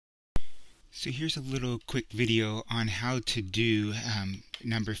So here's a little quick video on how to do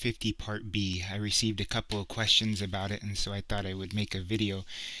number 50 part B. I received a couple of questions about it, and so I thought I would make a video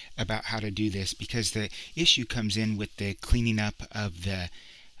about how to do this because the issue comes in with the cleaning up of the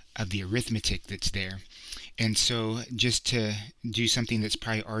arithmetic that's there. And so just to do something that's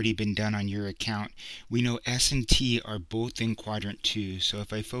probably already been done on your account, we know S and T are both in quadrant 2. So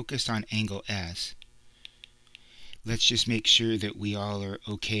if I focus on angle S, let's just make sure that we all are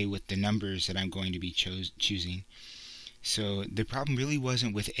okay with the numbers that I'm going to be choosing. So the problem really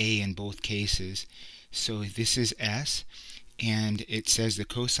wasn't with A in both cases. So this is S, and it says the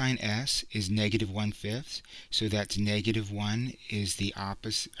cosine S is -1/5. So that's -1 is the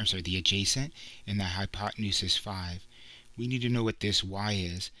opposite, or sorry, the adjacent, and the hypotenuse is 5. We need to know what this y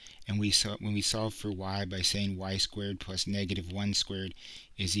is, and when we solve for y by saying y squared plus -1 squared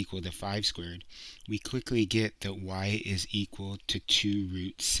is equal to 5 squared, we quickly get that y is equal to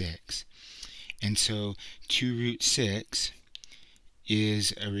 2√6. And so 2√6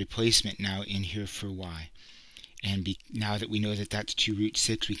 is a replacement now in here for y. And now that we know that that's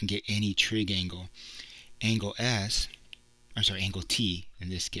 2√6, we can get any trig angle. Angle T in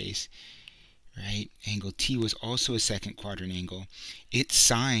this case, right? Angle T was also a second quadrant angle. Its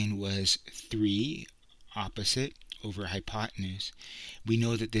sine was 3 opposite over hypotenuse. We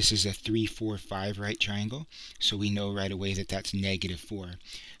know that this is a 3, 4, 5 right triangle, so we know right away that that's -4.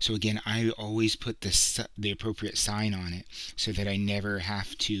 So again, I always put the appropriate sign on it so that I never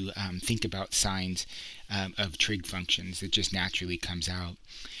have to think about signs of trig functions. It just naturally comes out.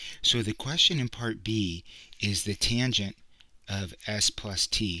 So the question in part B is the tangent of S plus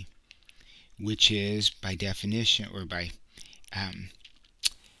T, which is by definition, or by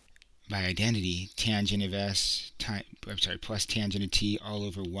identity, tangent of S plus tangent of T all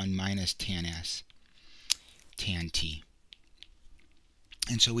over 1 minus tan S, tan T.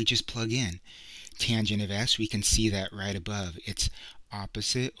 And so we just plug in tangent of S. We can see that right above. It's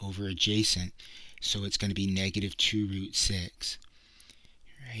opposite over adjacent, so it's going to be -2√6.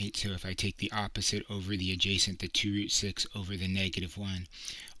 Right, so if I take the opposite over the adjacent, the 2√6 over the -1.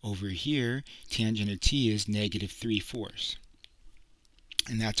 Over here, tangent of T is -3/4.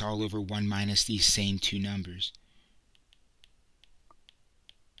 And that's all over 1 minus these same two numbers.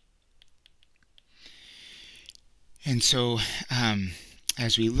 And so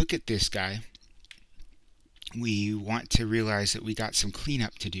as we look at this guy, we want to realize that we got some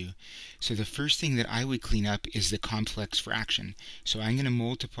cleanup to do. So the first thing that I would clean up is the complex fraction. So I'm going to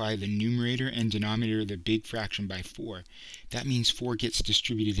multiply the numerator and denominator of the big fraction by 4. That means 4 gets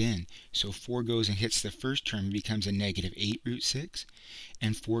distributed in. So 4 goes and hits the first term and becomes a -8√6.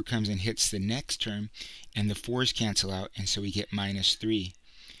 And 4 comes and hits the next term, and the 4's cancel out, and so we get -3.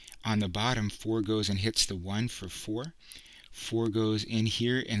 On the bottom, 4 goes and hits the 1 for 4. 4 goes in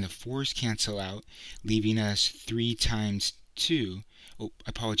here, and the 4's cancel out, leaving us 3 times 2. Oh,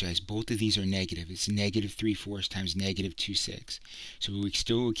 I apologize. Both of these are negative. It's -3/4 times -2/6. So we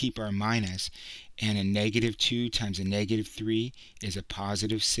still will keep our minus, and a -2 times a -3 is a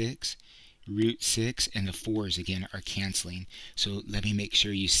 +6. √6, and the 4's again are canceling. So let me make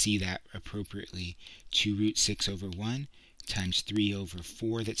sure you see that appropriately. 2√6 over 1 times 3 over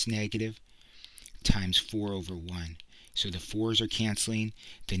 4, that's negative, times 4 over 1. So the 4's are canceling.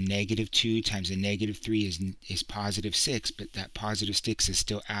 The -2 times the -3 is +6, but that +6 is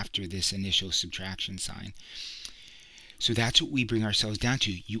still after this initial subtraction sign. So that's what we bring ourselves down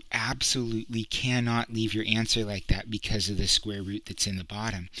to. You absolutely cannot leave your answer like that because of the square root that's in the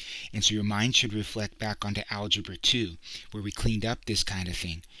bottom. And so your mind should reflect back onto Algebra 2, where we cleaned up this kind of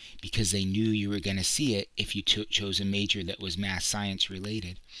thing, because they knew you were going to see it if you chose a major that was math science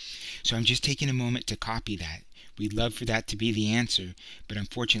related. So I'm just taking a moment to copy that. We'd love for that to be the answer, but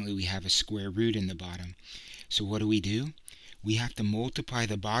unfortunately we have a square root in the bottom. So what do? We have to multiply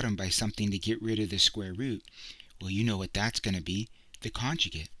the bottom by something to get rid of the square root. Well, you know what that's going to be, the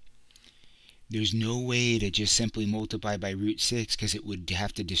conjugate. There's no way to just simply multiply by √6 because it would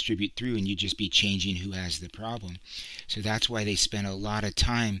have to distribute through and you'd just be changing who has the problem. So that's why they spent a lot of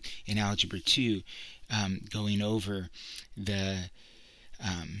time in Algebra 2 going over the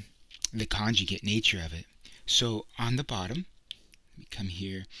conjugate nature of it. So on the bottom, let me come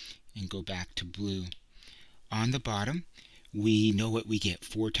here and go back to blue. On the bottom, we know what we get.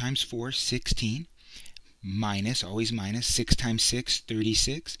 4 times 4, 16. Minus, always minus, 6 times 6,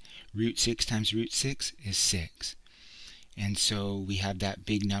 36. √6 times √6 is 6. And so we have that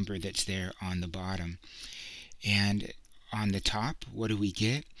big number that's there on the bottom. And on the top, what do we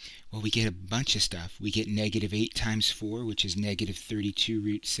get? Well, we get a bunch of stuff. We get -8 times 4, which is -32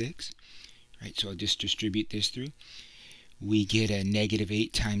 √6. Right, so I'll just distribute this through. we get a negative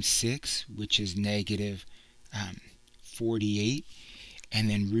 8 times 6, which is negative 48. And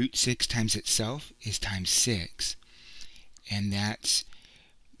then root 6 times itself is times 6. And that's,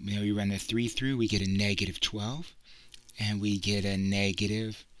 we run the 3 through, we get a negative 12. And we get a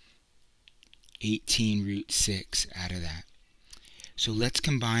negative 18 root 6 out of that. So let's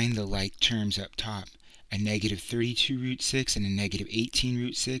combine the like terms up top. A negative 32 root 6 and a negative 18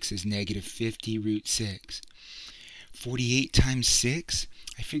 root 6 is negative 50 root 6. 48 times 6,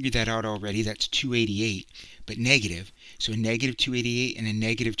 I figured that out already, that's 288, but negative. So a negative 288 and a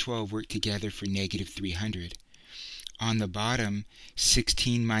negative 12 work together for negative 300. On the bottom,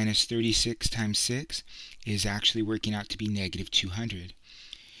 16 minus 36 times 6 is actually working out to be negative 200.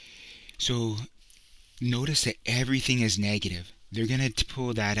 So notice that everything is negative. They're going to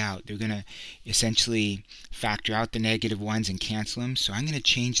pull that out. They're going to essentially factor out the negative ones and cancel them. So I'm going to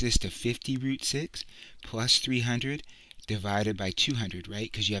change this to 50 root 6 plus 300 divided by 200,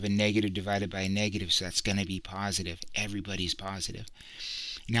 right? Because you have a negative divided by a negative, so that's going to be positive. Everybody's positive.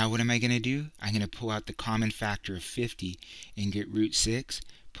 Now what am I going to do? I'm going to pull out the common factor of 50 and get root 6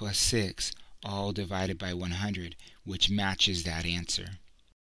 plus 6 all divided by 100, which matches that answer.